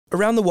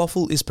Around the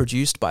Waffle is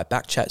produced by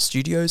Backchat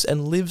Studios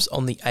and lives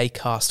on the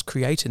Acast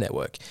Creator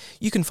Network.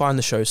 You can find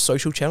the show's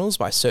social channels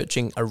by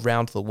searching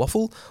Around the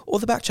Waffle or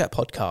the Backchat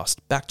podcast,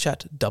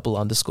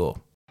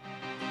 Backchat_.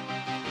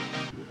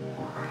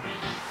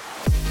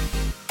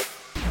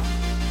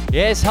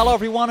 Yes, hello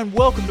everyone and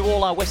welcome to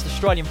all our West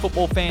Australian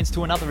football fans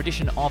to another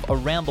edition of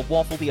Around the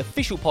Waffle, the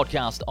official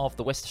podcast of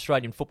the West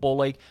Australian Football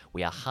League.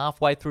 We are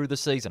halfway through the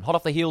season, hot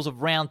off the heels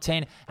of round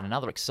 10 and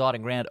another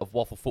exciting round of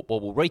Waffle football.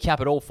 We'll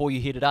recap it all for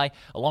you here today,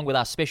 along with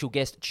our special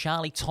guest,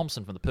 Charlie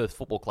Thompson from the Perth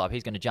Football Club.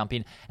 He's going to jump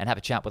in and have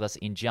a chat with us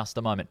in just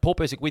a moment. Paul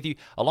Persick with you,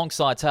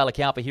 alongside Taylor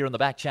Cowper here in the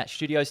Backchat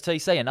Studios.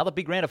 TC, another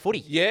big round of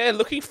footy. Yeah,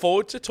 looking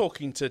forward to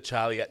talking to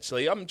Charlie,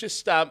 actually. I'm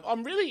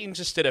really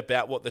interested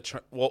about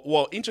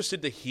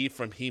interested to hear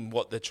from him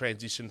what the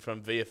transition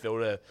from VFL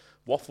to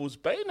Waffle's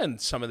been and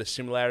some of the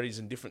similarities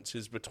and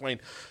differences between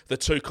the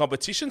two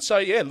competitions. So,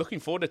 yeah, looking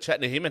forward to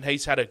chatting to him, and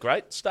he's had a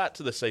great start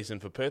to the season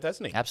for Perth,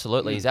 hasn't he?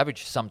 Absolutely. He's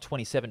averaged some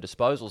 27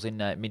 disposals in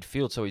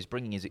midfield, so he's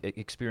bringing his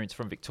experience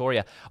from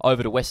Victoria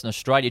over to Western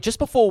Australia. Just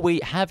before we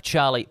have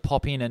Charlie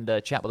pop in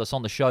and chat with us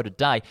on the show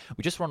today,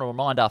 we just want to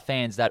remind our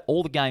fans that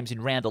all the games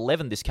in round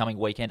 11 this coming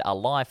weekend are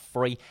live,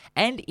 free,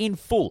 and in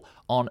full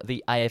on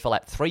the AFL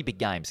app. 3 big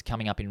games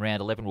coming up in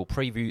round 11. We'll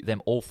preview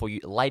them all for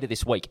you later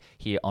this week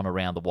here on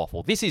Around the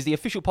Waffle. This is the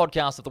official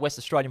podcast of the West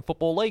Australian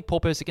Football League. Paul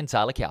Persick and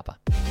Taylor Cowper.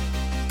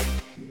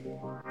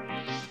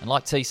 And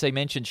like TC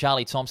mentioned,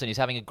 Charlie Thompson is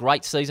having a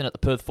great season at the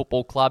Perth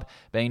Football Club,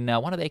 being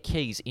one of their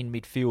keys in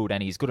midfield,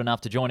 and he's good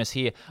enough to join us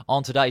here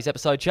on today's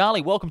episode.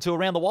 Charlie, welcome to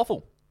Around the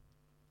Waffle.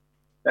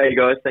 Hey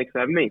guys, thanks for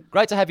having me.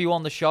 Great to have you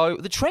on the show.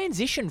 The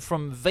transition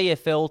from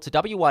VFL to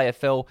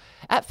WAFL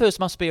at first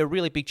must be a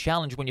really big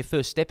challenge when you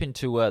first step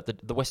into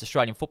the West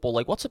Australian Football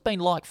League. What's it been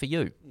like for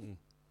you?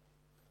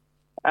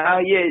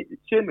 Yeah,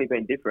 it's certainly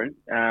been different.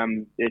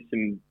 There's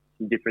some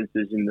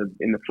differences in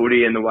the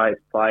footy and the way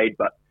it's played,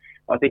 but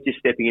I think just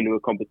stepping into a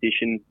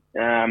competition,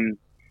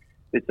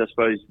 it's, I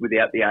suppose,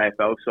 without the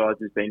AFL sides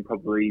has been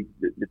probably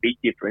the big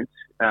difference.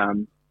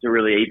 It's a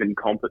really even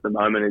comp at the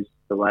moment, as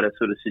the ladder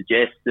sort of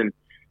suggests, and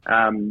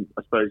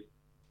I suppose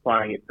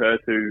playing at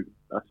Perth, who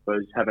I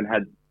suppose haven't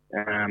had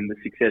the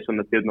success on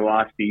the field in the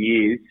last few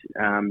years,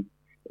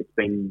 it's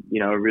been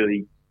a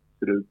really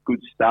sort of good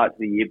start to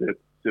the year, but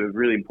it's sort of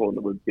really important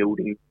that we're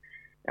building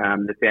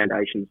the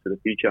foundations for the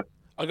future.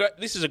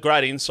 This is a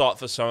great insight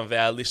for some of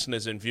our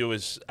listeners and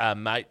viewers,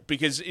 mate,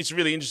 because it's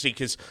really interesting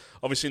because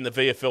obviously in the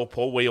VFL,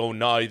 Paul, we all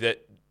know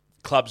that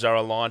clubs are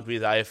aligned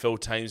with AFL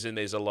teams and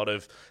there's a lot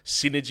of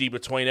synergy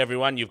between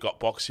everyone. You've got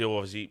Box Hill,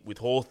 obviously, with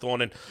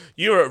Hawthorn, and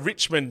you were at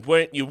Richmond,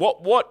 weren't you?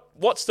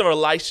 What's the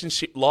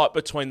relationship like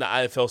between the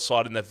AFL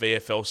side and the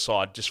VFL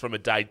side, just from a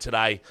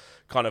day-to-day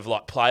kind of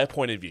like player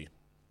point of view?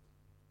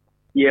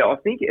 Yeah, I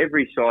think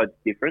every side's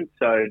different.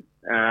 So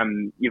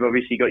you've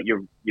obviously got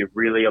your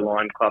really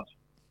aligned clubs,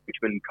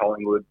 Richmond,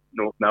 Collingwood,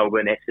 North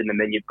Melbourne, Essendon, and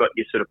then you've got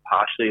your sort of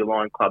partially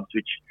aligned clubs,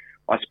 which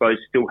I suppose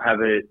still have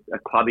a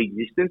club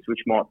existence, which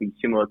might be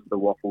similar to the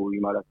Waffle.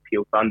 You might have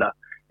Peel Thunder.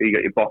 You've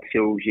got your Box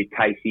Hills, your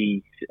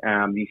Caseys,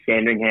 your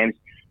Sandringhams.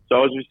 So I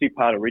was obviously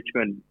part of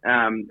Richmond.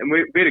 And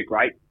we had a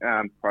great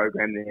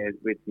program there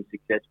with some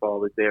success while I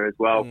was there as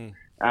well.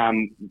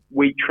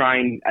 We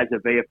train as a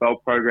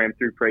VFL program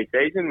through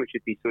pre-season, which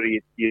would be sort of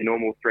your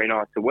normal 3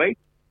 nights a week.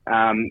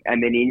 And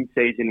then in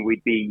season,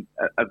 we'd be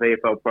a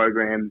VFL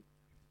program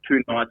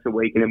 2 nights a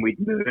week, and then we'd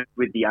move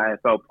with the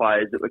AFL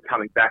players that were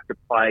coming back to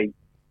play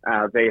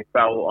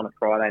VFL on a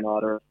Friday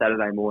night or a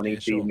Saturday morning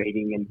for your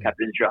meeting and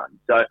captain's run.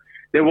 So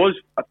there was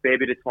a fair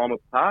bit of time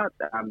apart.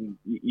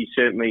 You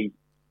certainly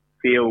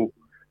feel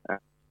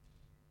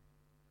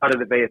part of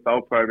the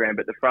VFL program,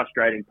 but the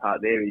frustrating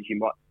part there is you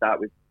might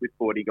start with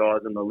 40 guys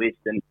on the list,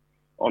 and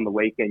on the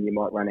weekend you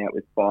might run out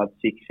with 5,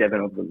 6,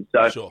 7 of them.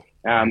 So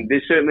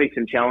there's certainly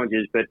some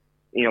challenges, but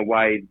in a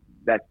way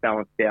that's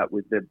balanced out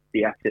with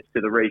the access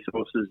to the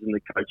resources and the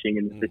coaching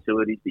and the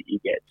facilities that you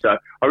get. So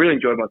I really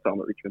enjoyed my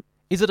time at Richmond.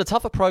 Is it a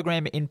tougher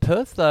program in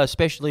Perth,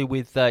 especially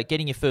with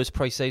getting your first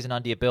pre-season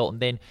under your belt and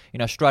then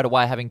straight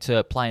away having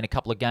to play in a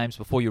couple of games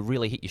before you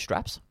really hit your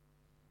straps?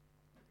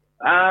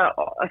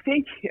 I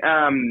think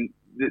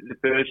the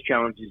first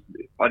challenge is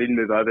I didn't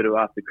move over to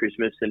after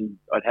Christmas, and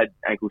I'd had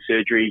ankle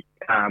surgery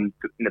in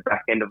the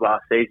back end of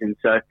last season.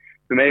 So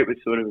for me, it was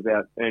sort of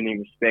about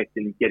earning respect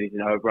and getting to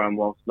know everyone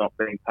whilst not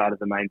being part of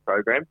the main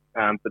program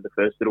for the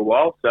first little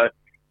while. So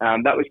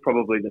that was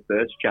probably the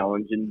first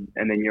challenge. And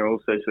then you're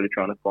also sort of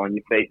trying to find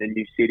your feet in a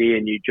new city,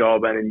 a new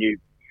job, and a new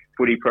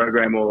footy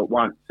program all at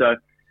once. So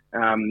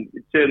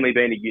it's certainly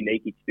been a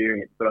unique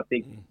experience. But I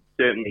think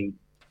certainly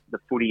the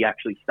footy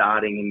actually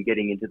starting and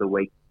getting into the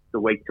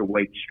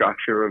week-to-week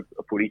structure of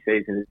a footy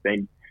season has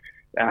been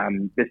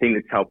the thing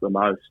that's helped the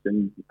most,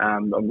 and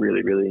I'm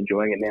really, really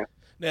enjoying it now.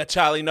 Now,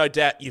 Charlie, no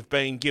doubt you've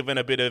been given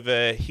a bit of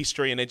a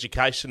history and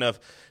education of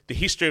the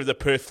history of the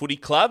Perth Footy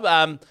Club.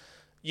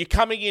 You're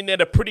coming in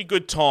at a pretty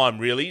good time,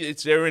 really.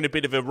 They're in a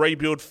bit of a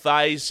rebuild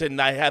phase, and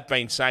they have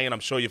been saying, and I'm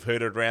sure you've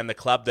heard it around the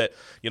club, that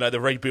the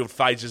rebuild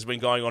phase has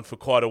been going on for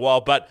quite a while.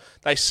 But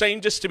they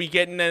seem just to be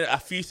getting a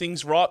few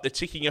things right. They're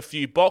ticking a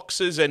few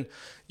boxes, and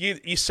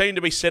you seem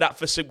to be set up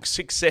for some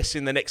success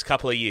in the next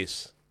couple of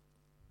years.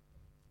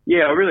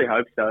 Yeah, I really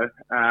hope so.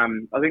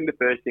 I think the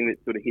first thing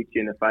that sort of hits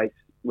you in the face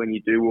when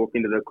you do walk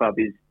into the club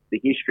is the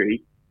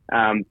history,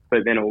 but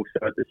then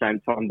also at the same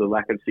time the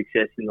lack of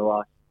success in the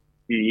last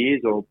few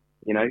years, or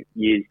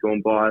years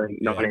gone by. I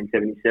think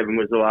 1977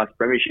 was the last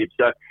premiership.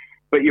 So,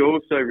 but you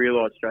also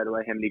realise straight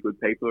away how many good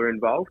people are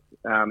involved,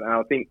 and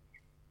I think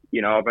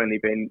I've only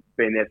been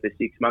there for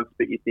 6 months,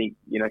 but you think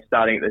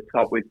starting at the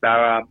top with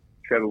Barra,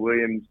 Trevor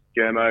Williams,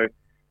 Germo.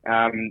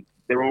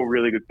 They're all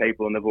really good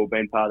people and they've all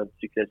been part of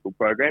successful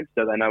programs,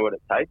 so they know what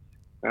it takes.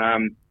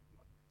 And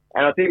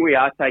I think we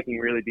are taking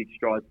really big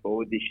strides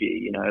forward this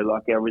year.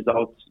 Like our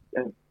results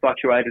have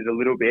fluctuated a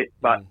little bit,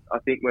 but I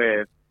think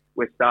we're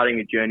starting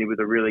a journey with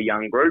a really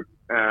young group.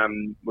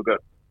 We've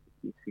got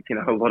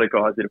a lot of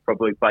guys that have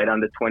probably played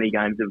under 20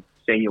 games of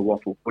senior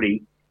waffle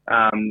footy,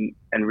 and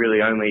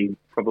really only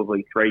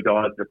probably 3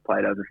 guys that have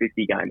played over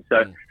 50 games.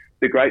 So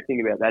the great thing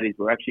about that is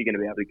we're actually going to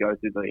be able to go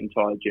through the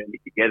entire journey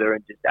together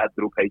and just add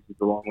little pieces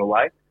along the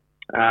way.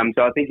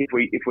 So I think if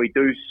we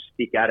do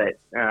stick at it,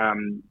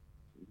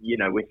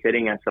 we're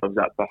setting ourselves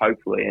up for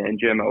hopefully,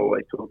 and Germo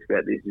always talks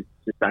about this, is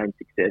sustained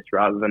success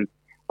rather than,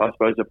 I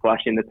suppose, a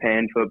flash in the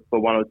pan for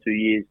 1 or 2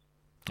 years.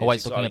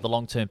 Always looking at the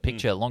long-term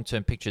picture.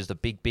 Long-term picture is the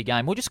big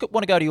aim. We just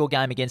want to go to your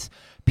game against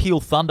Peel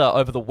Thunder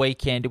over the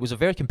weekend. It was a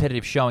very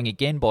competitive showing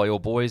again by your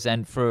boys,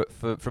 and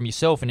from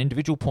yourself, an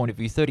individual point of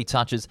view, 30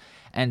 touches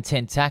and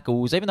 10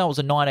 tackles. Even though it was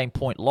a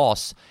 19-point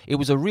loss, it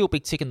was a real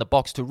big tick in the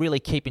box to really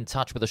keep in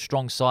touch with a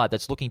strong side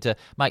that's looking to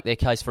make their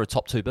case for a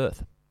top 2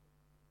 berth.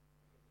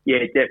 Yeah,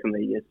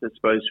 definitely. Yes, I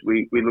suppose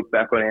we look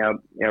back on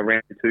our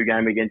round 2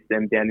 game against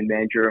them down in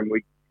Mandurah, and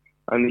we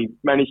only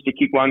managed to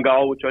kick 1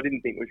 goal, which I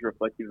didn't think was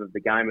reflective of the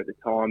game at the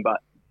time, but,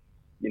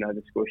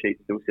 the score sheet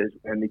still says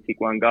we only kick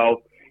 1 goal.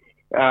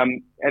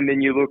 And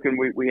then you look and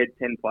we had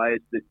 10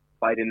 players that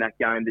played in that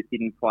game that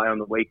didn't play on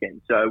the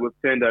weekend. So we've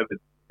turned over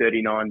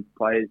 39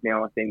 players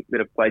now, I think, that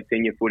have played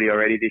senior footy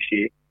already this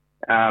year.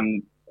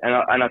 And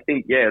I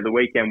think, the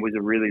weekend was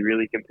a really,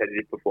 really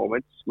competitive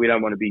performance. We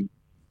don't want to be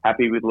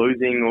happy with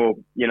losing or,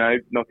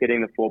 not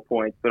getting the 4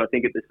 points, but I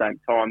think at the same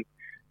time,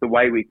 the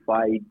way we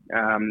played,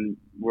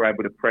 we're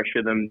able to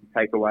pressure them,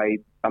 take away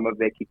some of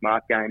their kick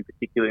mark game,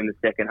 particularly in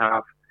the second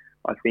half,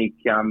 I think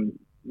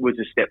was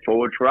a step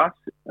forward for us.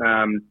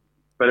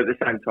 But at the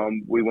same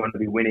time, we want to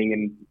be winning,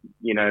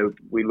 and,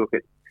 we look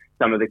at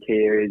some of the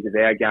key areas of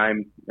our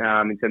game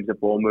in terms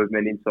of ball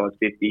movement, inside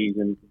 50s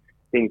and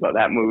things like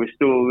that. And we were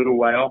still a little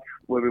way off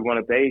where we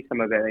want to be. Some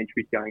of our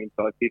entries going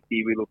inside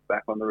 50, we looked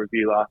back on the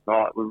review last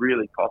night, were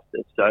really cost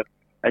us. So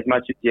as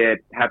much as,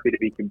 happy to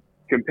be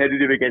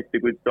competitive against a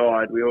good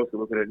side, we also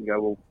look at it and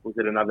go, well, was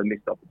it another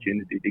missed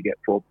opportunity to get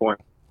 4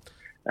 points?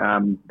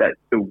 That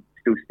still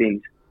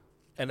stings.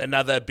 And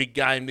another big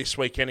game this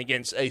weekend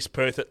against East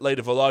Perth at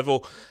Leederville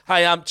Oval.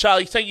 Hey,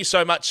 Charlie, thank you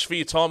so much for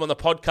your time on the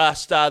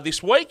podcast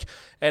this week,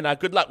 and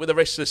good luck with the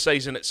rest of the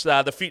season. It's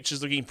the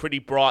future's looking pretty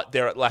bright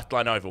there at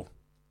Lathlain Oval.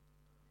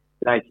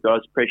 Thanks, guys.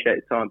 Appreciate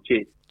the time.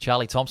 Cheers.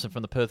 Charlie Thompson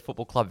from the Perth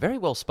Football Club. Very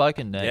well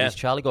spoken. Is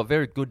Charlie. Got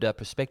very good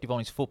perspective on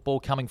his football,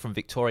 coming from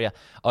Victoria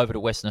over to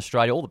Western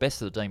Australia. All the best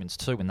to the Demons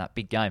too in that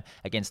big game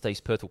against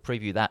East Perth. We'll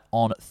preview that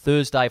on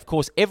Thursday. Of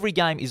course, every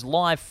game is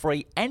live,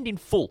 free and in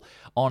full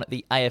on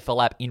the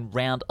AFL app in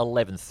round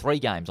 11. 3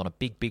 games on a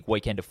big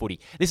weekend of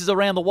footy. This is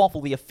Around the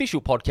Waffle, the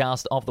official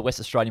podcast of the West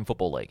Australian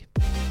Football League.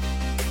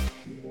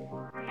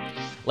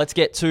 Let's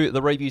get to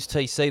the reviews,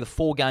 TC, the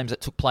 4 games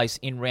that took place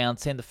in round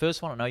 10. The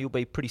first one, I know you'll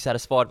be pretty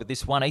satisfied with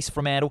this one. East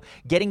Fremantle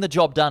getting the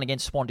job done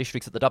against Swan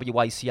Districts at the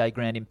WACA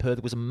ground in Perth.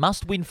 It was a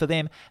must-win for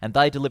them, and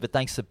they delivered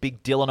thanks to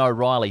big Dylan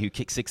O'Reilly, who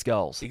kicked 6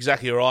 goals.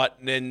 Exactly right.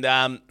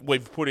 And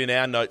we've put in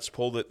our notes,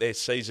 Paul, that their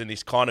season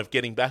is kind of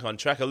getting back on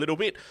track a little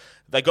bit.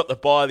 They got the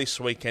bye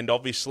this weekend,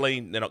 obviously.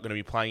 They're not going to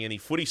be playing any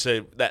footy,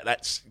 so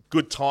that's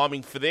good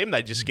timing for them.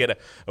 They just get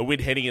a win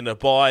heading in a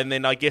bye. And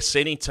then I guess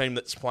any team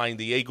that's playing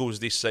the Eagles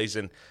this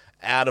season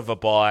out of a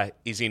bye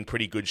is in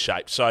pretty good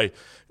shape. So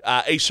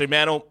East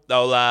Fremantle,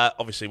 they'll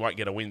obviously won't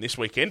get a win this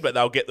weekend, but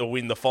they'll get the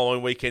win the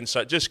following weekend.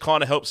 So it just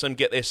kind of helps them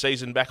get their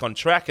season back on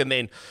track. And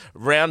then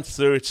round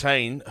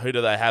 13, who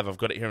do they have? I've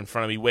got it here in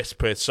front of me, West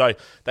Perth. So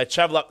they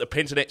travel up to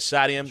Pentanet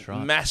Stadium.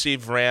 Right.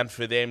 Massive round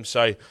for them.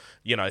 So,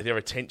 their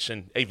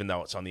attention, even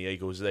though it's on the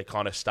Eagles, they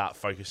kind of start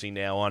focusing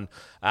now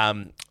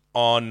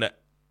on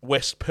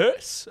West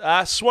Perth.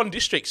 Swan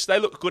Districts, they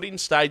look good in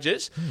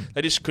stages.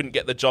 They just couldn't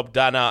get the job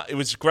done. It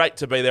was great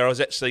to be there. I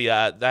was actually,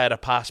 they had a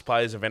past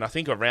players event. I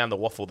think around the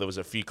Waffle there was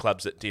a few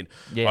clubs that did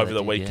over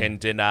the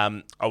weekend. Yeah.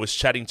 And I was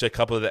chatting to a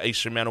couple of the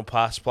East Fremantle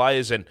past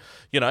players, and,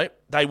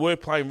 they were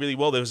playing really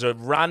well. There was a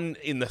run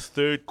in the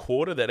third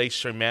quarter that East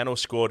Fremantle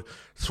scored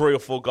 3 or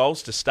 4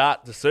 goals to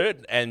start the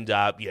third. And,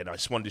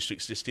 Swan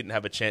Districts just didn't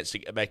have a chance to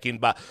get back in.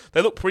 But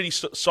they looked pretty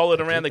solid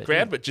around the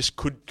ground, but just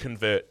couldn't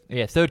convert.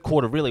 Yeah, third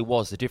quarter really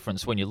was the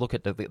difference when you look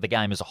at the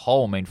game as a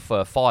whole. I mean,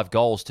 for 5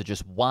 goals to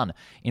just 1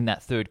 in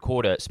that third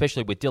quarter,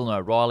 especially with Dylan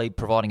O'Reilly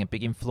providing a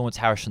big influence.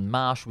 Harrison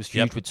Marsh was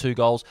huge with 2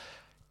 goals.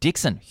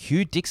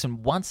 Hugh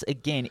Dixon once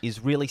again is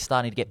really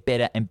starting to get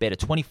better and better.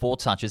 24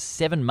 touches,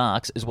 7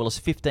 marks, as well as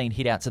 15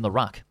 hitouts in the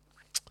ruck.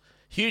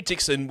 Hugh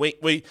Dixon, we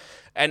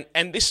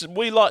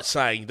like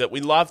saying that we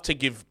love to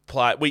give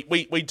play.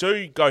 We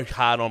do go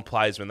hard on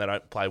players when they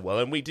don't play well,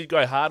 and we did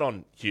go hard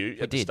on Hugh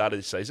at the start of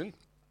the season.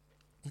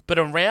 But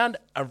around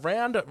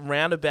about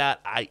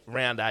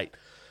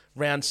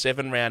round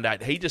 7, round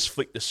 8, he just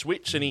flicked the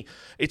switch, and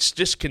it's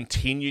just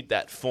continued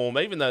that form.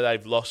 Even though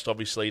they've lost,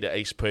 obviously, to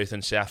East Perth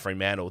and South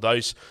Fremantle,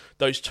 those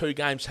 2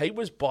 games, he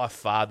was by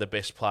far the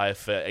best player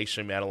for East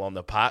Fremantle on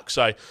the park.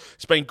 So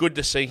it's been good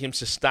to see him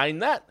sustain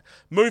that.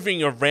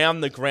 Moving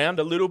around the ground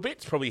a little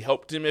bit probably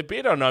helped him a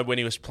bit. I know when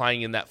he was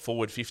playing in that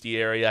forward 50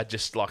 area,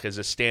 just like as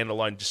a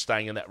standalone, just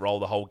staying in that role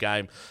the whole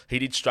game, he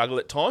did struggle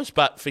at times.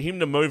 But for him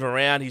to move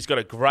around, he's got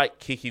a great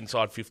kick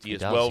inside 50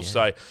 as well. Yeah.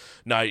 So,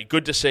 no,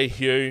 good to see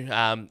Hugh.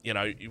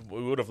 We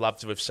would have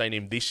loved to have seen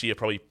him this year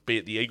probably be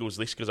at the Eagles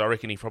list, because I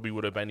reckon he probably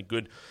would have been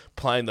good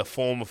playing the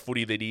form of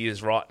footy that he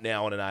is right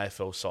now on an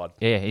AFL side.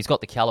 Yeah, he's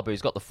got the calibre,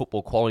 he's got the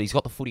football quality, he's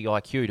got the footy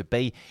IQ to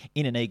be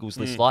in an Eagles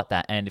list like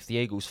that. And if the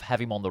Eagles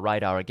have him on the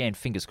radar again,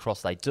 fingers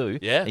crossed they do,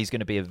 he's going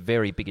to be a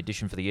very big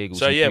addition for the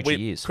Eagles in future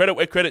years. Credit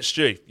where credit's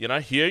due.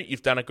 Hugh,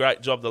 you've done a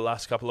great job the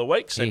last couple of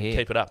weeks, and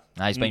keep it up.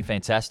 No, he's been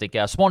fantastic.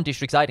 Swan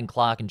Districts, Aidan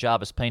Clark and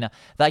Jarvis Pina,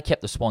 they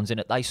kept the Swans in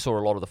it. They saw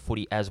a lot of the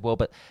footy as well,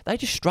 but they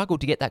just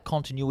struggled to get that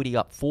continuity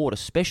up forward,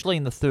 especially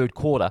in the third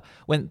quarter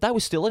when they were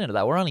still in it.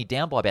 They were only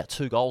down by about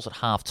 2 goals at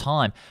half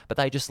time, but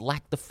they just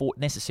lacked the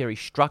necessary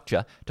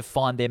structure to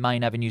find their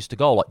main avenues to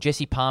goal. Like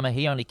Jesse Palmer,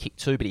 he only kicked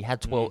 2, but he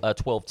had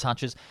 12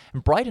 touches.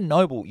 And Braden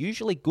Noble,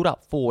 usually good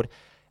up forward,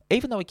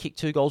 even though he kicked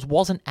 2 goals,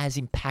 wasn't as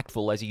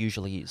impactful as he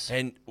usually is.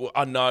 And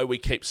I know we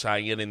keep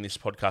saying it in this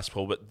podcast,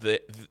 Paul, but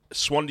the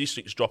Swan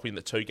District's dropping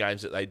the 2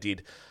 games that they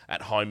did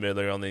at home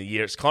earlier on in the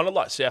year. It's kind of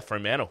like South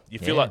Fremantle. You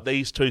feel like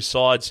these 2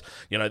 sides,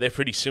 they're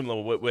pretty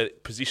similar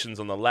with positions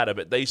on the ladder,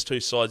 but these 2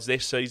 sides, their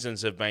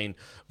seasons have been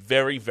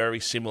very, very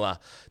similar.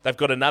 They've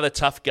got another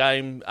tough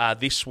game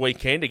this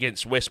weekend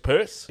against West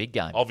Perth. Big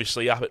game.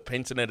 Obviously up at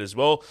Pentonet as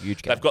well.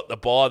 Huge game. They've got the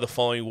bye the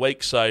following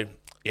week, so...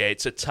 yeah,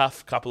 it's a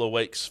tough couple of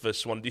weeks for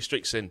Swan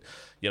Districts, and,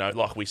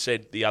 like we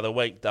said the other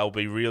week, they'll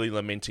be really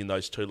lamenting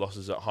those 2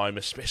 losses at home,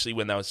 especially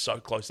when they were so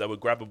close. They were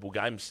grabbable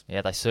games.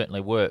 Yeah, they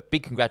certainly were.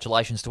 Big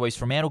congratulations to East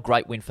Fremantle.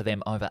 Great win for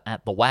them over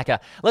at the Wacker.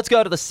 Let's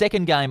go to the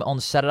second game on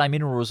Saturday,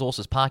 Mineral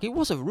Resources Park. It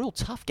was a real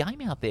tough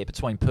game out there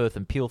between Perth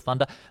and Peel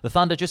Thunder. The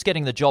Thunder just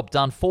getting the job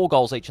done, 4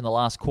 goals each in the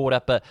last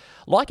quarter, but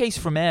like East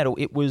Fremantle,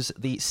 it was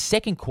the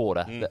second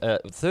quarter,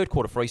 third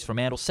quarter for East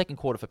Fremantle, second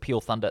quarter for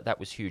Peel Thunder. That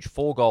was huge.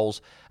 4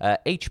 goals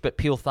each, but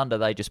Peel Thunder,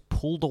 they just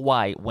pulled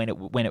away when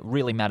it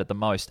really mattered the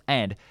most.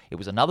 And it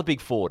was another big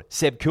forward,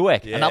 Seb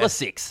Kuek, another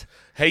 6.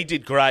 He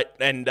did great,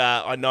 and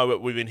I know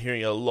that we've been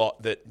hearing a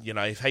lot that,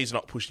 if he's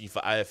not pushing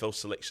for AFL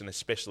selection,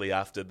 especially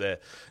after the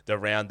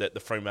round that the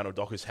Fremantle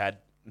Dockers had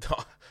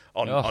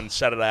on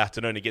Saturday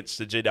afternoon against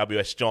the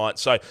GWS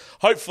Giants. So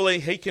hopefully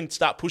he can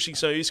start pushing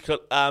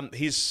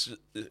his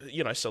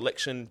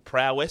selection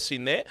prowess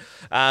in there.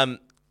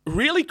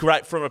 Really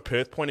great from a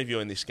Perth point of view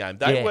in this game.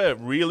 They were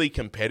really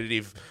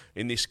competitive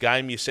in this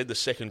game. You said the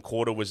second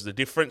quarter was the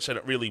difference, and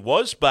it really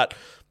was. But,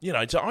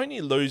 to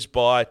only lose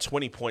by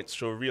 20 points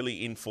to a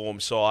really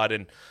informed side,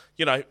 and,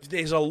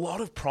 there's a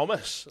lot of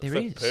promise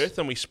for Perth.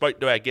 And we spoke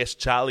to our guest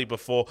Charlie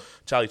before,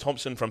 Charlie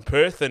Thompson from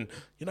Perth, and,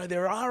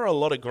 there are a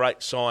lot of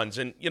great signs.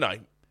 And, you know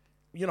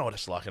what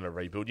it's like in a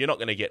rebuild. You're not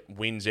going to get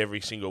wins every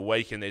single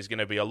week, and there's going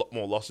to be a lot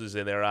more losses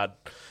than there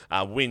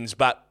are wins.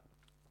 But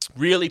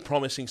really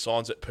promising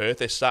signs at Perth.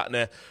 They're starting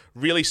to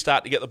really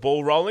start to get the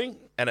ball rolling,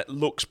 and it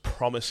looks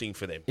promising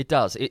for them. It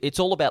does. It's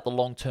all about the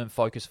long-term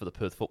focus for the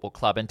Perth Football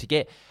Club, and to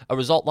get a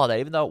result like that,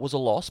 even though it was a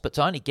loss, but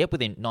to only get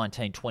within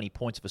 19, 20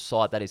 points of a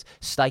side that is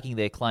staking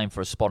their claim for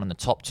a spot in the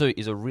top 2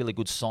 is a really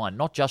good sign.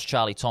 Not just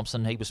Charlie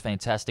Thompson, he was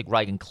fantastic.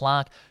 Reagan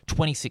Clark,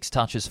 26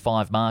 touches,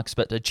 5 marks,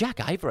 but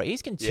Jack Avery,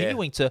 he's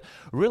continuing to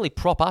really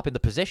prop up in the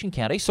possession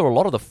count. He saw a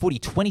lot of the footy,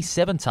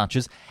 27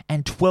 touches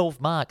and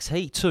 12 marks.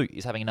 He, too,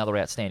 is having another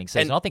outstanding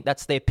season. And I think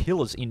that's their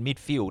pillars in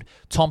midfield.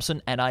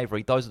 Thompson and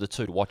Avery, those are the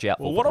 2 to watch out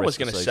for. Well, what I was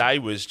going to say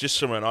was, just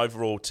from an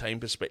overall team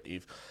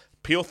perspective,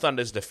 Peel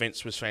Thunder's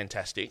defence was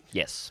fantastic.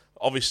 Yes.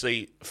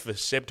 Obviously, for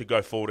Seb to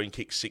go forward and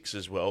kick 6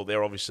 as well,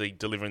 they're obviously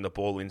delivering the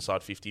ball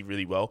inside 50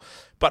 really well.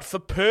 But for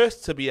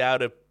Perth to be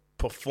able to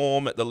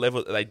perform at the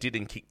level that they did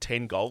and kick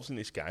 10 goals in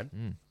this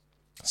game,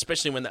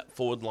 especially when that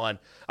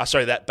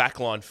that back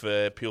line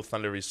for Peel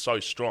Thunder is so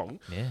strong.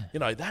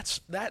 Yeah.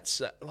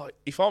 That's like,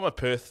 if I'm a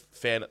Perth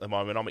fan at the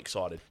moment, I'm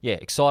excited. Yeah,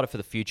 excited for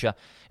the future.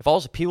 If I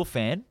was a Peel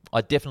fan,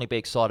 I'd definitely be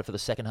excited for the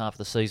second half of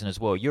the season as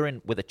well. You're in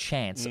with a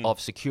chance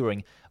of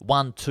securing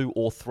 1, 2,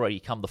 or 3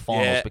 come the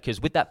finals, because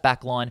with that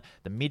back line,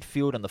 the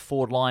midfield and the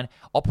forward line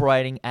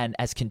operating and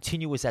as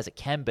continuous as it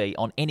can be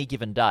on any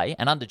given day,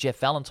 and under Jeff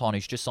Valentine,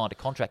 who's just signed a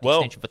contract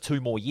extension for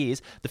 2 more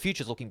years, the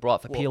future's looking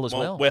bright for Peel as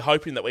well. We're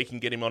hoping that we can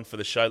get him on for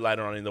the show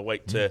later on in the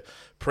week to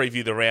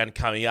preview the round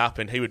coming up,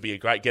 and he would be a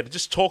great getter.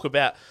 Just talk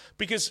about,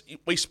 because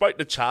we spoke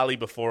to Charlie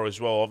before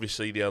as well,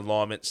 obviously the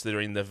alignments that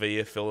are in the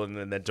VFL and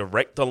then the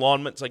direct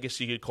alignments, I guess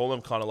you could call call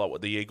them, kind of like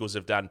what the Eagles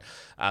have done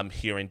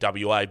here in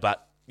WA.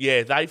 But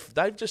yeah,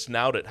 they've just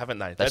nailed it, haven't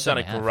they? They've done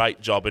a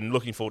great job, and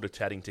looking forward to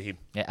chatting to him.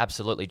 Yeah,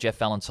 absolutely. Jeff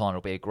Valentine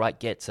will be a great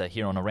get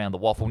here on Around the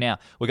Waffle. Now,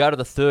 we go to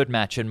the third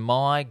match, and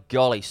my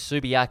golly,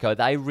 Subiaco,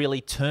 they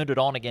really turned it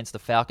on against the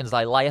Falcons.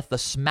 They layeth the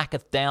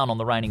smacketh down on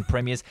the reigning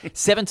premiers,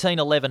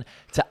 17-11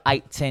 to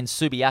 8-10.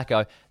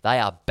 Subiaco, they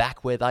are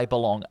back where they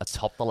belong,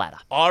 atop the ladder.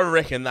 I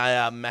reckon they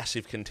are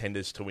massive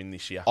contenders to win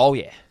this year. Oh,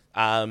 yeah.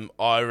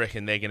 I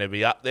reckon they're going to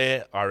be up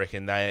there. I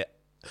reckon they...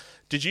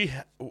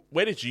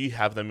 Where did you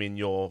have them in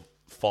your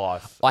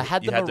 5? I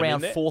had them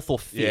around 4th or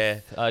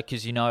 5th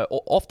because,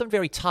 often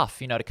very tough,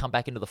 to come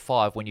back into the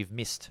 5 when you've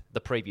missed the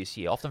previous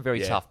year. Often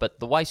very tough. But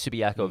the way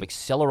Subiaco have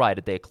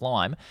accelerated their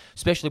climb,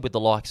 especially with the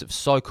likes of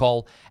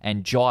Sokol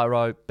and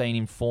Gyro being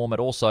in form, but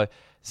also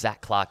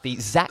Zach Clark. The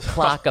Zach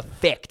Clark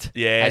effect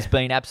has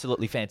been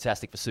absolutely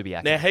fantastic for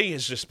Subiaco. Now, he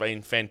has just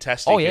been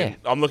fantastic. Oh, yeah. And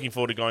I'm looking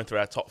forward to going through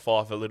our top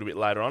 5 a little bit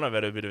later on. I've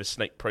had a bit of a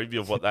sneak preview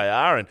of what they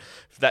are, and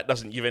if that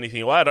doesn't give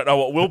anything away, I don't know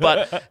what will.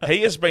 But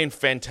he has been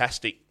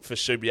fantastic for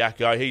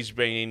Subiaco. He's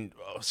been in,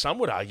 some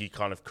would argue,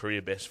 kind of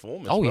career best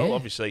form as well,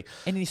 obviously.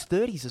 And in his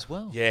 30s as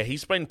well. Yeah,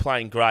 he's been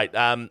playing great.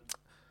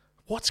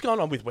 What's going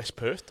on with West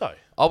Perth, though?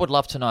 I would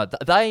love to know.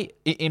 They,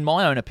 in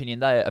my own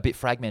opinion, they're a bit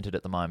fragmented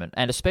at the moment.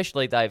 And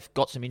especially they've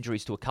got some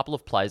injuries to a couple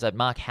of players.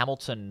 Mark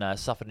Hamilton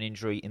suffered an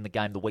injury in the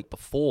game the week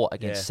before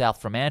against South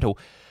Fremantle.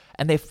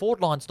 And their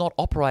forward line's not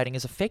operating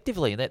as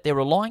effectively. They're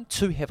relying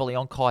too heavily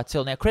on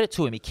Keitel. Now, credit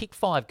to him. He kicked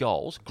 5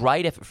 goals.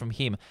 Great effort from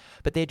him.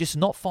 But they're just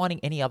not finding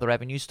any other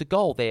avenues to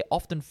goal. They're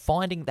often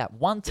finding that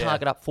one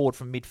target up forward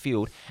from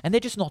midfield, and they're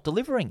just not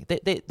delivering.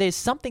 There's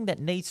something that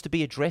needs to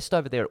be addressed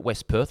over there at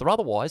West Perth, or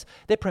otherwise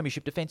their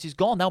premiership defence is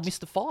gone. They'll miss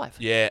the 5.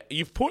 Yeah,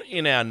 you've put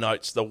in our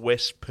notes the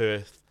West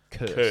Perth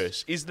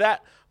curse. Is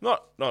that...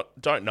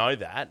 don't know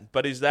that,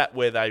 but is that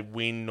where they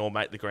win or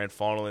make the grand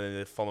final and then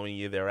the following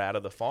year they're out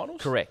of the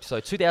finals? Correct. So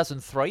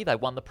 2003, they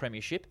won the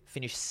premiership,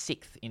 finished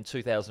 6th in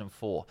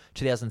 2004.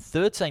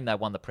 2013, they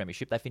won the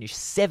premiership, they finished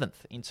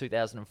 7th in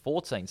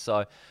 2014.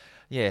 So,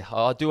 yeah,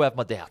 I do have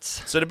my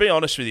doubts. So to be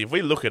honest with you, if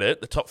we look at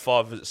it, the top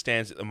 5 as it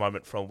stands at the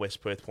moment from a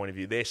West Perth point of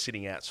view, they're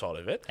sitting outside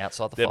of it.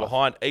 Outside the 5. They're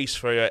behind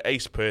East Freo,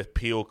 East Perth,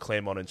 Peel,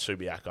 Claremont and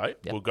Subiaco. Yep.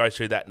 We'll go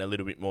through that in a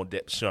little bit more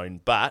depth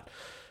soon, but...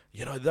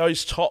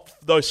 those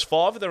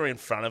 5 that are in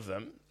front of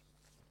them,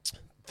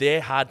 they're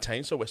hard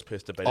teams for West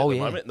Perth to beat at the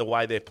moment. And the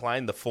way they're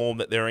playing, the form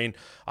that they're in,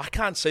 I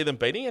can't see them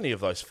beating any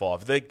of those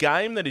 5. The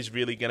game that is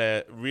really going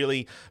to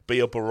be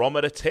a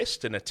barometer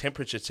test and a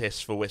temperature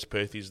test for West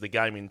Perth is the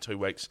game in 2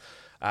 weeks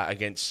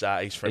against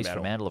East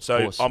Fremantle. Of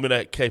course. I'm going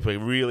to keep a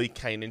really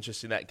keen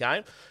interest in that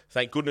game.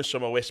 Thank goodness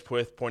from a West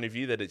Perth point of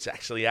view that it's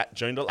actually at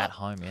Joondalup. At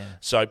home, yeah.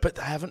 So, but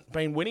they haven't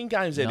been winning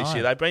games there this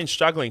year. They've been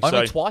struggling.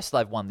 Only twice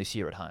they've won this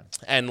year at home.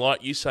 And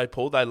like you say,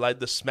 Paul, they laid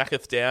the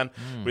smacketh down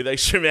with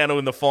East Fremantle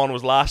in the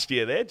finals last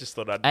year there. Just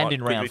thought I'd And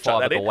in round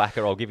 5 at the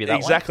Wacker, I'll give you that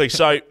exactly.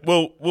 So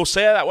we'll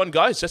see how that one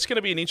goes. That's going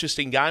to be an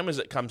interesting game as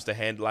it comes to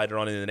hand later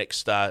on in the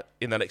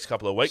next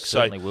couple of weeks.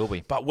 Certainly will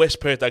be. But West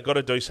Perth, they've got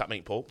to do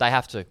something, Paul. They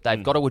have to.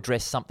 They've got to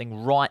address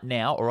something right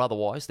now, or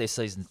otherwise their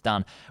season's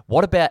done.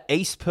 What about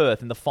East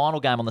Perth in the final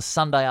game on the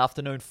Sunday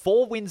afternoon?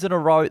 4 wins in a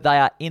row. They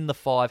are in the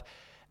 5.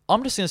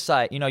 I'm just going to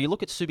say, you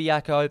look at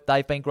Subiaco,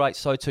 they've been great,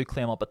 so too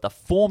Claremont, but the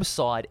form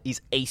side is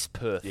East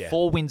Perth. Yeah.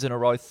 4 wins in a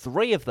row,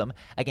 3 of them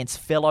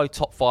against fellow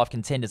top 5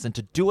 contenders, and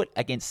to do it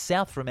against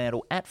South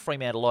Fremantle at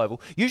Fremantle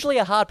Oval, usually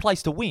a hard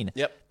place to win.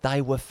 Yep.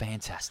 They were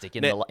fantastic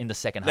in the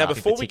second half. Now,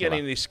 before we get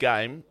into this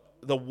game,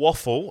 the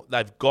Waffle,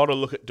 they've got to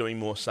look at doing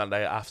more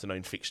Sunday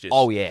afternoon fixtures.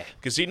 Oh, yeah.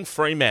 Because in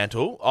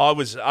Fremantle,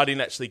 I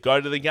didn't actually go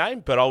to the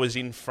game, but I was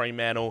in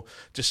Fremantle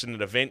just in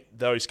an event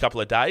those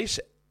couple of days.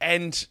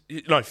 And,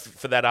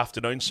 for that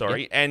afternoon,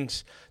 sorry. Yep.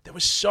 And there were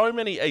so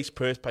many East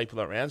Perth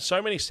people around,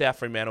 so many South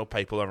Fremantle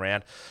people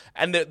around.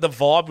 And the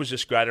vibe was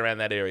just great around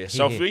that area.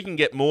 So if we can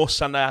get more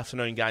Sunday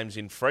afternoon games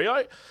in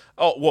Freo,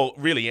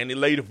 really, and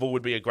Leaderville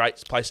would be a great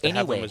place to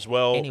have them as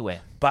well. Anywhere.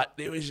 But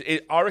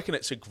I reckon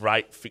it's a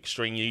great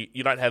fixturing.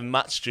 You don't have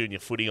much junior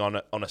footy on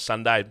a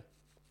Sunday.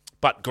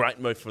 But great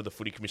move for the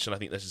Footy Commission. I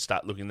think they should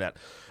start looking at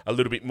a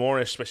little bit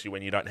more, especially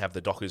when you don't have the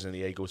Dockers and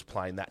the Eagles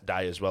playing that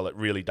day as well. It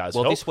really does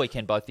help. Well, this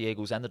weekend, both the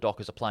Eagles and the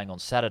Dockers are playing on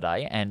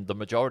Saturday, and the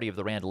majority of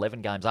the round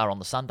 11 games are on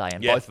the Sunday,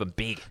 and both of them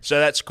big. So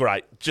that's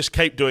great. Just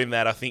keep doing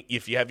that. I think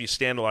if you have your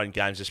standalone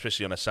games,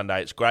 especially on a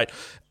Sunday, it's great.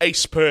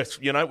 East Perth,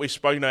 we've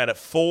spoken about it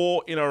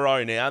 4 in a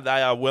row now.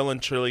 They are well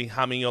and truly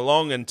humming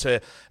along, and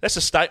that's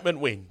a statement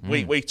win.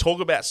 We talk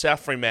about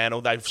South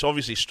Fremantle. They've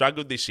obviously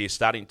struggled this year,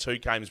 starting 2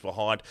 games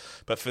behind,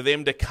 but for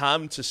them to come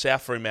to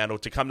South Fremantle,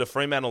 to come to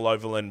Fremantle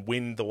Oval and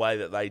win the way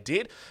that they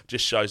did,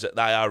 just shows that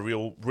they are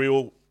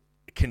real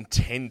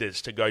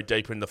contenders to go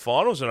deeper in the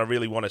finals, and I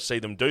really want to see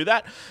them do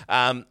that.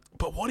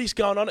 But what is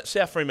going on at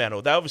South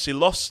Fremantle? They obviously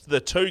lost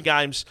the 2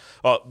 games,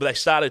 but they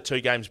started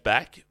 2 games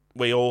back.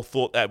 We all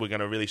thought that we're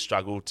going to really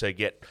struggle to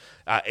get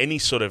any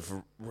sort of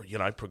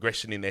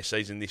progression in their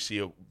season this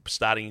year,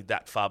 starting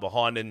that far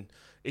behind, and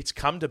it's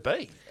come to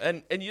be.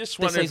 And you just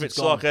wonder if it's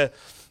like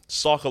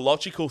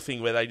psychological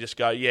thing where they just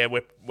go, yeah,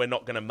 we're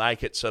not going to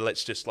make it, so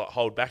let's just like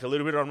hold back a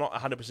little bit. I'm not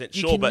 100%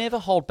 sure. You can never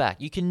hold back.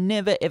 You can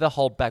never, ever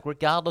hold back,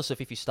 regardless of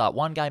if you start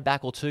 1 game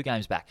back or 2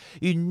 games back.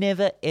 You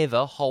never,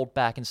 ever hold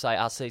back and say,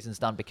 our season's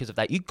done because of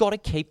that. You've got to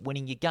keep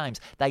winning your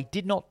games. They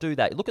did not do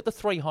that. Look at the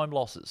 3 home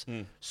losses.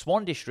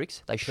 Swan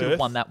Districts, they should have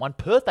won that one.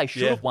 Perth, they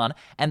should have won,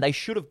 and they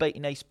should have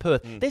beaten East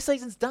Perth. Their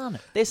season's done.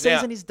 Their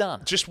season is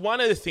done. Just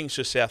one of the things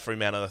for South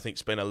Fremantle I think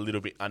has been a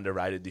little bit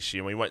underrated this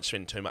year, and we won't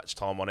spend too much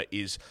time on it,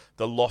 is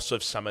the loss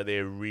of some of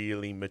their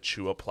really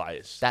mature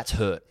players. That's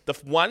hurt. The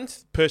one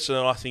person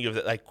that I think of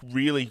that they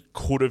really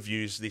could have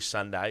used this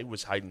Sunday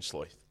was Hayden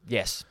Sleuth.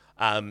 Yes.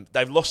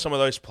 They've lost some of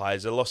those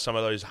players. They've lost some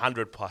of those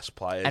 100-plus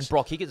players. And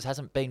Brock Higgins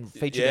hasn't been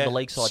featured in the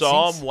league side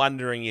so since. I'm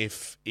wondering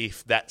if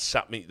that's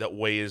something that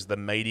we as the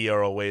media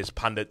or we as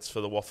pundits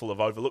for the Waffle have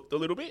overlooked a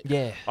little bit.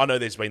 Yeah. I know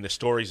there's been the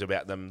stories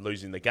about them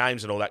losing the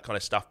games and all that kind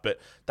of stuff, but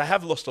they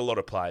have lost a lot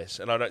of players,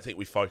 and I don't think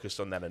we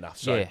focused on that enough.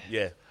 So,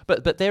 yeah.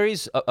 But there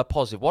is a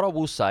positive. What I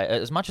will say,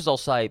 as much as I'll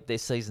say their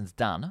season's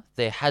done,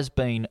 there has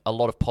been a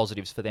lot of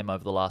positives for them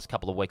over the last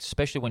couple of weeks,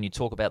 especially when you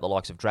talk about the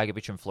likes of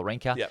Dragovic and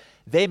Florenka. Yep.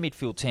 Their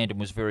midfield tandem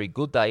was very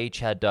good. They each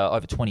had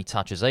over 20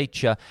 touches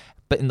each.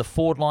 But in the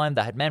forward line,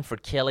 they had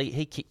Manfred Kelly.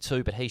 He kicked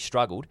 2, but he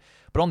struggled.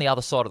 But on the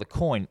other side of the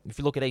coin, if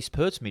you look at East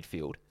Perth's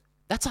midfield,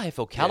 that's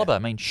AFL calibre. I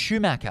mean,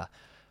 Schumacher,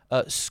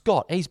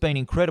 Scott, he's been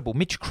incredible.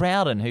 Mitch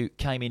Crowden, who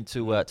came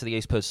into to the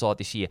East Perth side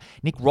this year.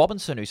 Nick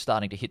Robinson, who's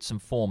starting to hit some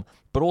form.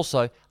 But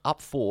also,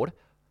 up forward,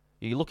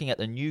 you're looking at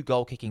the new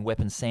goal-kicking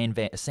weapon, Sam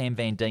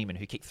Van Diemen,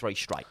 who kicked 3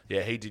 straight.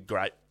 Yeah, he did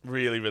great.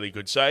 Really, really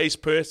good. So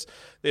East Perth,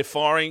 they're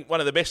firing.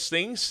 One of the best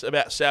things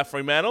about South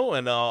Fremantle,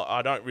 and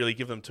I don't really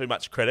give them too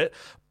much credit,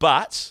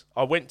 but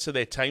I went to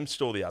their team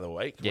store the other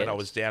week when I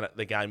was down at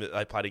the game that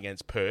they played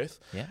against Perth,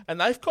 and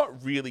they've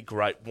got really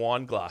great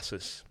wine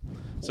glasses.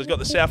 So it's got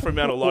the South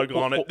Fremantle logo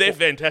on it. They're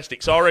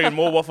fantastic. So I reckon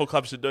more waffle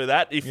clubs should do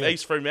that. If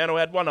East Fremantle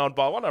had one, I'd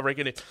buy one. I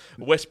reckon if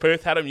West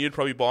Perth had them, you'd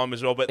probably buy them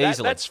as well. But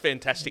that's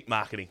fantastic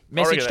marketing.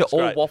 Message to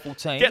all waffle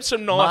teams. Get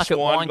some nice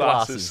wine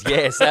glasses.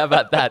 Yes, how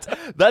about that?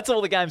 That's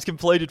all the games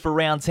completed for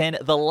round 10.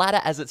 The ladder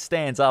as it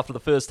stands after the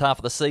first half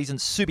of the season,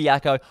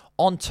 Subiaco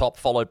on top,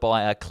 followed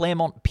by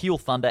Claremont, Peel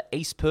Thunder,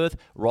 East Perth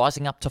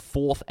rising up to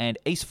 4th, and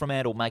East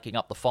Fremantle making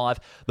up the 5.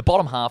 The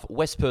bottom half,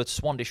 West Perth,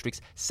 Swan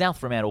Districts, South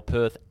Fremantle,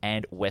 Perth,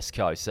 and West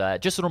Coast.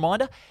 Just a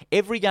reminder,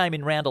 every game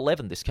in round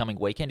 11 this coming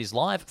weekend is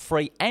live,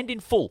 free, and in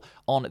full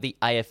on the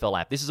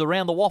AFL app. This is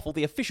Around the Waffle,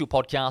 the official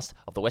podcast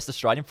of the West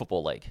Australian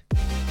Football League.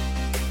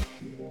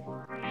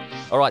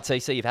 All right,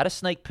 TC, you've had a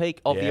sneak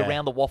peek of the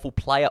Around the Waffle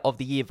Player of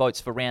the Year votes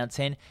for round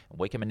 10. And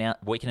we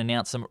can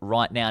announce them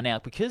right now. Now,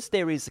 because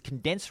there is a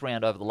condensed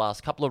round over the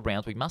last couple of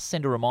rounds, we must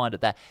send a reminder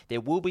that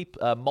there will be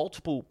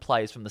multiple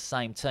players from the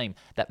same team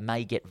that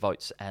may get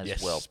votes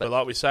as well. But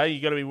like we say,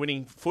 you've got to be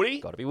winning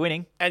footy. Got to be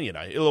winning. And,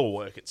 it'll all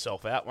work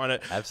itself out, won't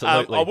it?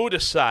 Absolutely. I will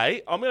just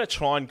say, I'm going to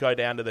try and go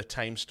down to the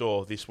team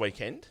store this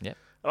weekend. Yep.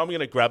 And I'm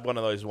going to grab one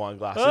of those wine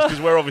glasses because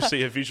we're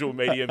obviously a visual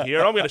medium here.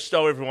 And I'm going to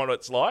show everyone what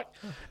it's like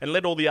and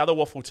let all the other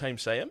waffle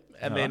teams see them.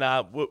 And then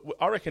I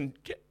reckon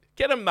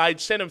get them made,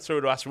 send them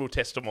through to us, and we'll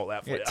test them all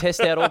out for you. Test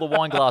out all the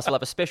wine glass. We'll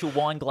have a special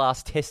wine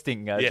glass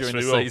testing during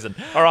the season.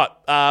 All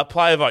right,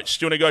 player votes.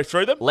 Do you want to go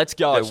through them? Let's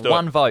go.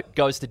 One vote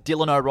goes to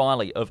Dylan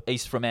O'Reilly of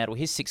East Fremantle.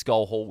 His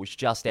 6-goal haul was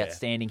just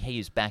outstanding. He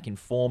is back in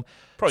form.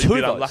 Probably a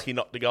bit unlucky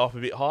not to go up a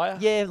bit higher.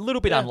 Yeah, a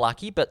little bit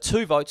unlucky, but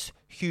 2 votes.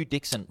 Hugh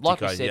Dixon, like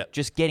we said,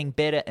 just getting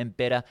better and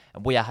better,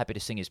 and we are happy to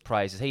sing his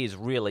praises. He has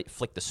really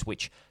flicked the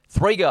switch.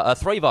 3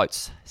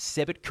 votes.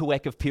 Sebit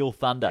Kuek of Peel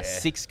Thunder,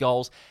 6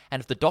 goals.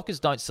 And if the Dockers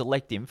don't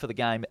select him for the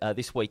game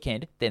this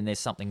weekend, then there's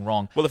something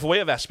wrong. Well, if we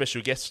have our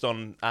special guest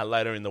on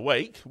later in the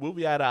week, we'll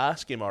be able to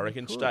ask him, I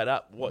reckon, straight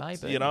up.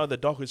 What the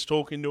Dockers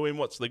talking to him,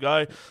 what's the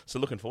go? So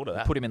looking forward to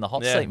that. Put him in the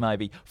hot seat,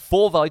 maybe.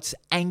 4 votes.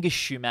 Angus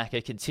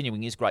Schumacher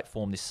continuing his great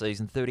form this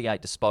season.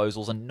 38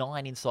 disposals and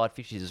 9 inside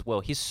 50s as well.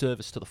 His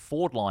service to the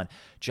forward line,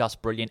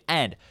 just brilliant.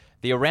 And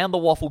the Around the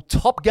Waffle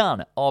top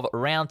gun of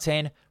round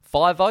 10,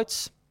 5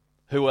 votes.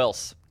 Who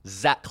else?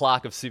 Zach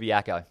Clark of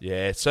Subiaco.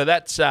 Yeah, so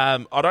that's, I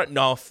don't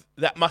know if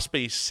that must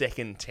be his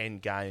second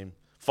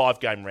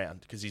 5-game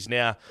round because he's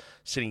now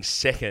sitting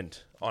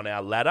second on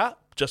our ladder,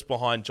 just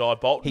behind Jai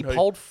Bolton. He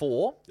polled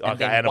 4 and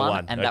then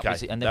won, and that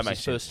was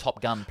his first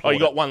top gun. Oh, you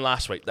got one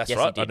last week. That's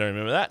right. I do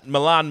remember that.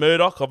 Milan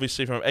Murdoch,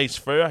 obviously from East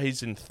Freer,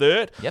 he's in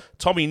 3rd. Yep.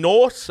 Tommy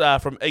North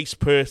from East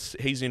Perth,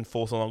 he's in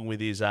 4th along with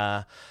his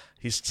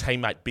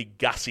teammate Big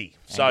Gussie.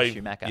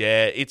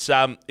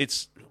 It's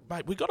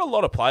mate, we got a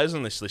lot of players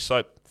on this list.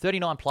 So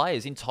 39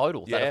 players in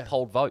total that have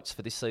polled votes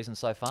for this season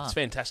so far. It's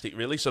fantastic,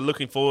 really. So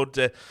looking forward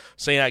to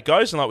seeing how it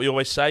goes. And like we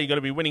always say, you've got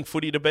to be winning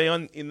footy to be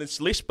in this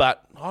list.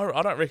 But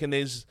I don't reckon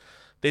there's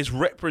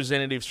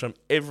representatives from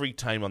every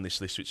team on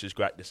this list, which is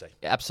great to see.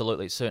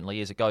 Absolutely, it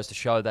certainly is. It goes to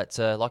show that,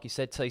 like you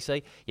said,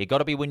 TC, you've got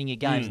to be winning your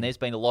games, and there's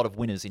been a lot of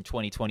winners in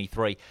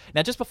 2023.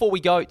 Now, just before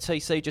we go,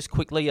 TC, just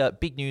quickly,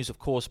 big news, of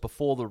course,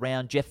 before the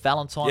round. Jeff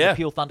Valentine, the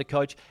Peel Thunder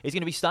coach, is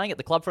going to be staying at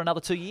the club for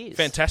another 2 years.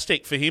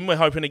 Fantastic for him. We're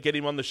hoping to get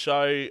him on the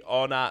show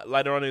on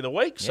later on in the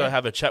week, so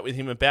have a chat with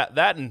him about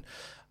that. And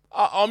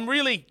I'm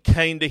really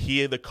keen to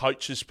hear the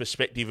coach's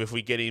perspective if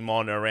we get him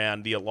on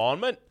around the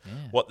alignment,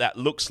 what that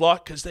looks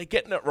like, because they're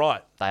getting it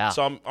right. They are.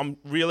 So I'm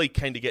really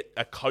keen to get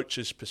a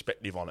coach's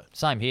perspective on it.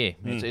 Same here.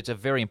 It's a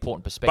very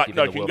important perspective.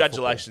 But no, in the world of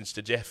congratulations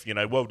to Jeff.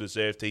 Well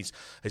deserved. He's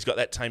got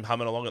that team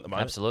humming along at the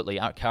moment. Absolutely.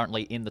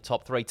 Currently in the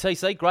top 3.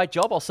 TC, great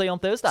job. I'll see you on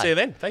Thursday. See you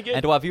then. Thank you.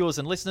 And to our viewers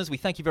and listeners, we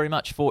thank you very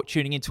much for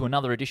tuning in to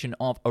another edition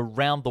of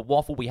Around the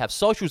Waffle. We have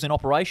socials in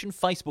operation,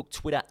 Facebook,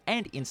 Twitter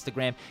and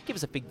Instagram. Give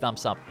us a big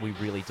thumbs up. We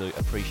really do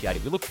appreciate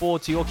it. We look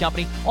forward to your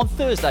company on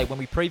Thursday when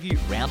we preview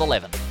Round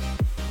 11.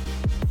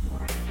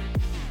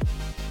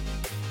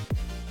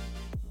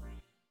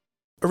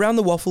 Around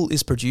the Waffle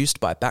is produced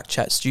by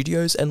Backchat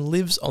Studios and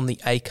lives on the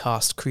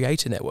Acast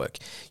Creator Network.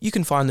 You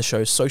can find the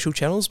show's social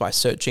channels by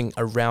searching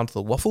Around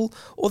the Waffle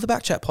or the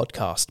Backchat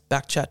podcast,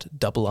 Backchat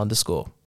 _.